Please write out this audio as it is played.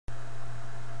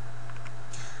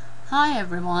Hi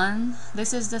everyone,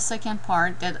 this is the second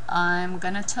part that I'm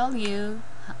gonna tell you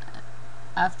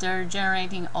after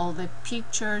generating all the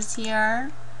pictures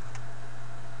here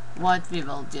what we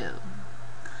will do.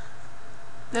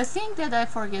 The thing that I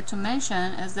forget to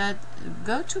mention is that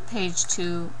go to page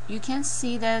 2, you can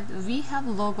see that we have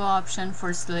logo option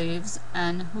for sleeves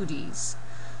and hoodies.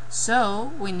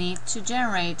 So we need to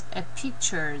generate a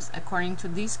pictures according to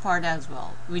this part as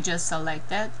well. We just select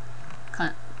that,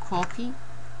 copy,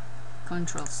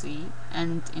 Control C,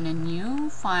 and in a new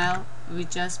file we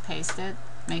just paste it,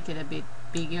 make it a bit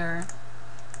bigger,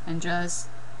 and just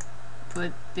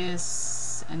put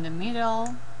this in the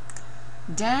middle.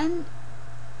 Then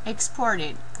export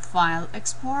it, file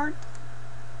export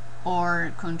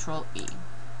or Control E.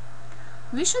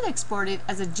 We should export it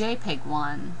as a JPEG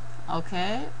one.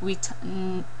 Okay, we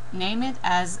name it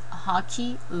as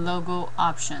hockey logo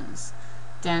options.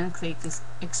 Then click this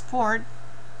export,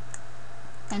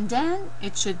 and then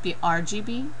it should be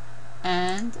RGB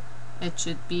and it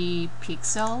should be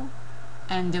pixel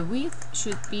and the width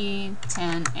should be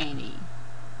 1080.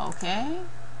 Okay,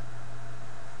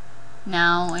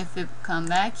 now if we come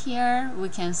back here, we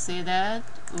can see that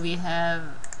we have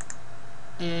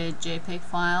a JPEG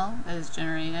file that is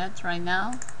generated right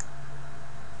now.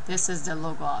 This is the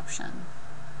logo option.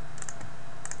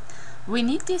 We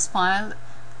need this file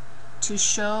to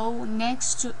show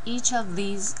next to each of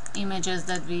these images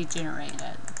that we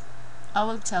generated. I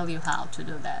will tell you how to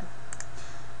do that.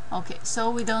 Okay,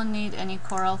 so we don't need any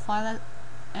Corel file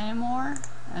anymore.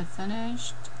 I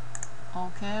finished.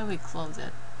 Okay, we close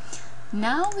it.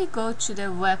 Now we go to the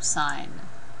website.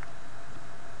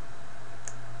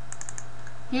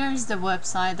 Here is the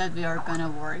website that we are gonna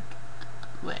work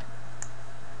with.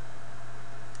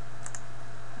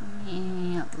 Let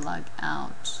me log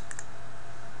out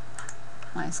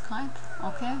my Skype.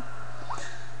 Okay,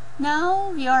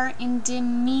 now we are in the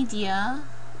media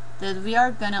that we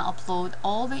are gonna upload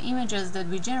all the images that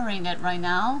we generated right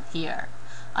now here.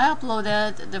 I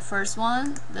uploaded the first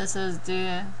one. This is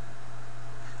the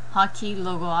hockey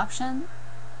logo option.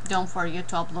 Don't forget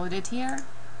to upload it here.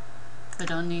 I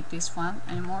don't need this file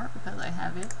anymore because I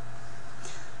have it.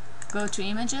 Go to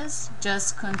images,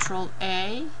 just Control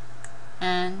A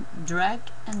and drag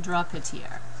and drop it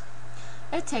here.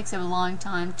 It takes a long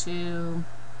time to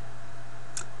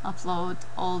upload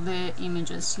all the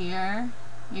images here.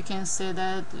 You can see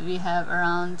that we have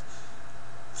around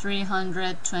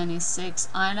 326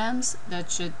 items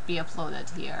that should be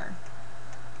uploaded here.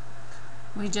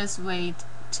 We just wait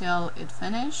till it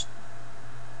finished.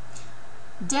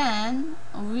 Then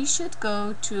we should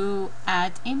go to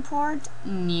add import,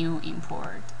 new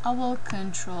import. I will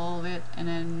control it in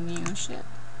a new sheet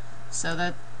so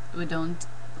that we don't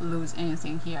lose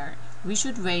anything here. We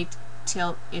should wait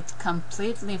till it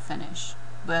completely finish,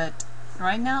 but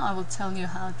right now I will tell you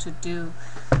how to do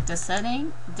the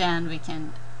setting, then we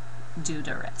can do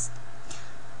the rest.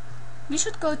 We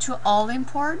should go to all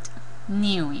import,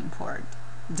 new import.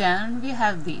 Then we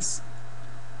have this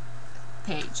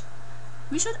page.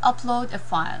 We should upload a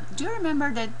file. Do you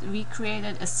remember that we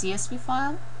created a CSV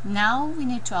file? Now we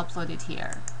need to upload it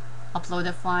here. Upload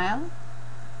a file.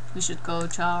 We should go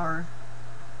to our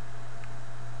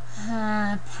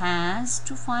path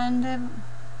to find the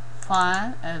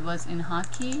file. It was in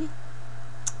hockey.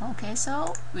 Okay,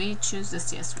 so we choose the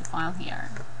CSV file here.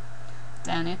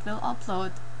 Then it will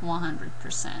upload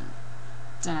 100%.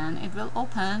 Then it will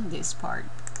open this part.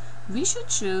 We should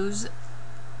choose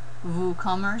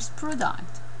WooCommerce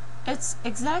product. It's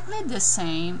exactly the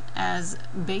same as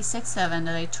Basic 7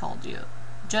 that I told you.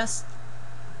 Just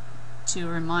to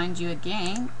remind you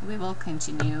again, we will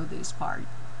continue this part.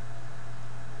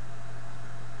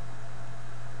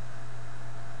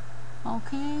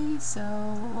 Okay,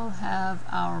 so we'll have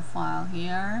our file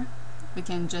here. We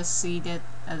can just see that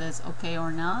it is okay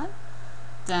or not.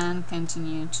 Then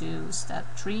continue to step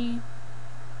 3.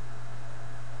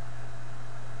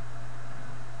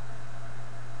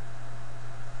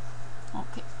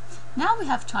 Okay, now we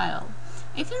have title.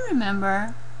 If you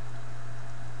remember,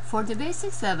 for the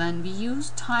Basic 7 we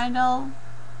use title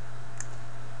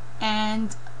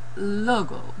and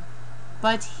logo,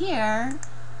 but here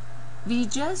we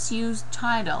just use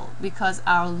title because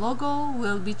our logo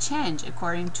will be changed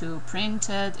according to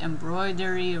printed,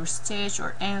 embroidery or stitch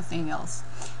or anything else,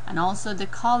 and also the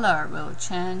color will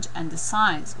change and the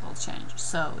size will change.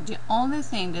 So the only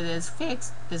thing that is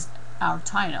fixed is our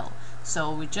title,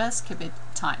 so we just keep it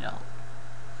title.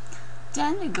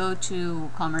 Then we go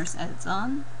to WooCommerce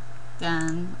add-on.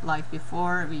 Then like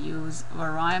before we use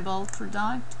variable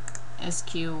product.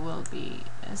 SQ will be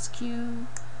SQ.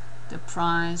 The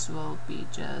price will be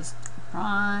just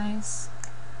price.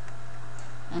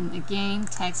 And again,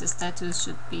 text status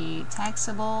should be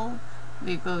taxable.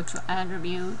 We go to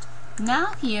attribute.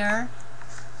 Now here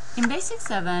in basic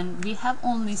 7 we have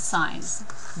only size,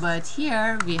 but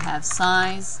here we have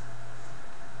size,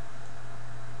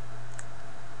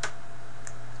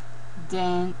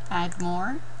 then add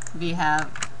more, we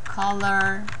have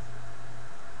color,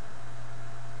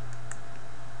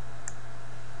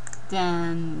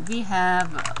 then we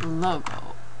have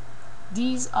logo.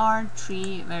 These are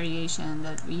 3 variations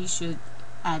that we should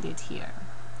add it here.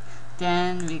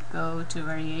 Then we go to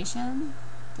variation.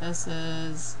 This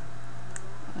is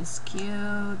SQ,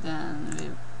 then we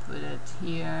put it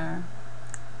here.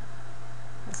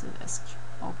 This is SQ.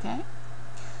 Okay.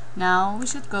 Now we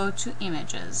should go to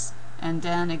images, and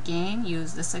then again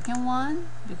use the second one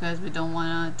because we don't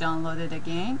want to download it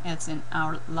again. It's in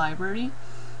our library,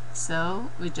 so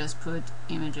we just put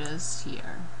images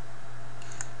here.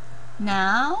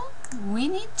 Now we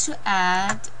need to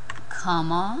add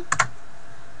comma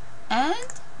and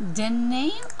the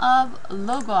name of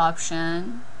logo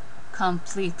option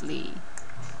completely,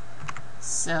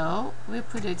 so we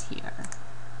put it here.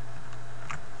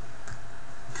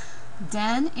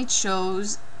 Then it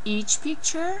shows each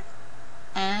picture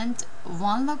and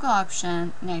one logo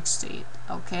option next to it.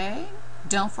 Okay,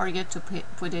 don't forget to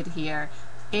put it here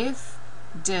if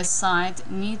the site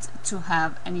needs to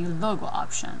have any logo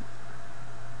option.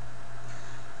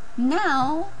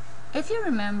 Now if you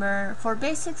remember, for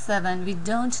basic 7 we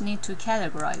don't need to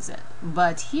categorize it,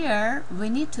 but here we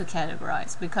need to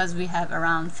categorize because we have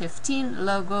around 15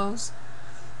 logos.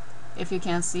 If you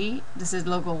can see, this is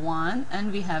logo 1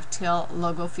 and we have till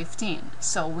logo 15,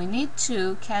 so we need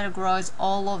to categorize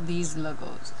all of these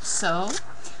logos. So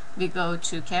we go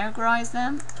to categorize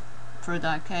them,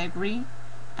 product category,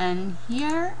 and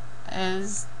here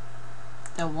is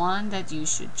the one that you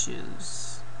should choose.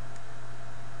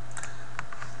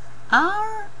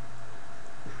 Our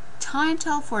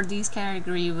title for this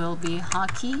category will be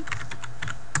hockey.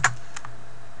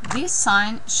 This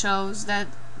sign shows that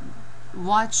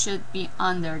what should be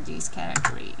under this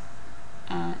category,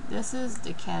 and this is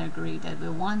the category that we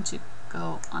want to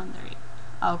go under it.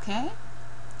 Okay,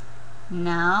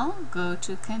 now go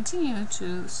to continue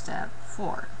to step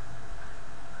 4.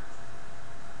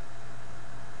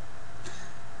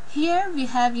 Here we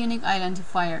have unique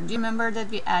identifier. Do you remember that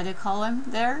we added a column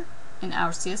there in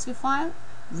our CSV file?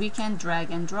 We can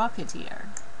drag and drop it here.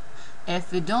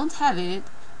 If we don't have it,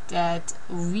 that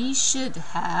we should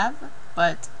have,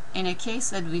 but in a case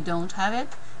that we don't have it,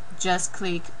 just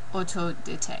click auto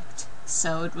detect,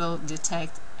 so it will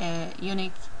detect a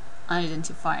unique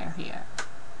identifier here.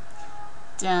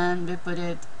 Then we put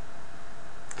it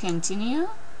continue.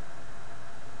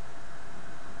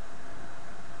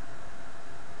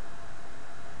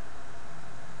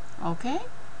 Okay,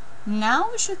 now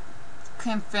we should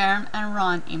confirm and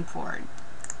run import,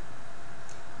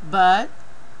 but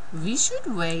we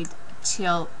should wait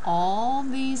till all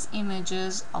these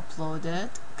images uploaded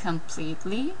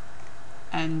completely,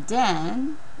 and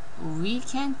then we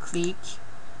can click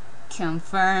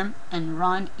confirm and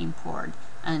run import,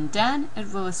 and then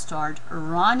it will start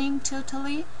running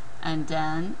totally, and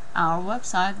then our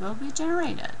website will be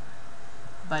generated.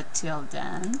 But till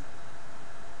then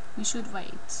we should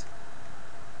wait.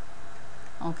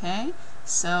 Okay,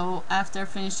 so after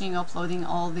finishing uploading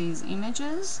all these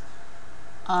images,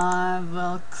 I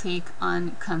will click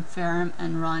on confirm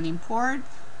and run import,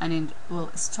 and it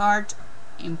will start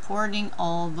importing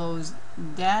all those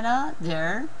data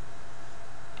there,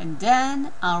 and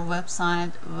then our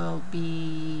website will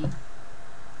be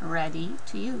ready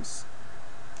to use.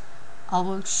 I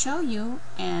will show you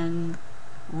in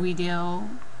video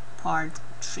part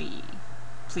 3.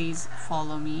 Please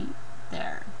follow me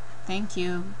there. Thank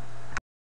you.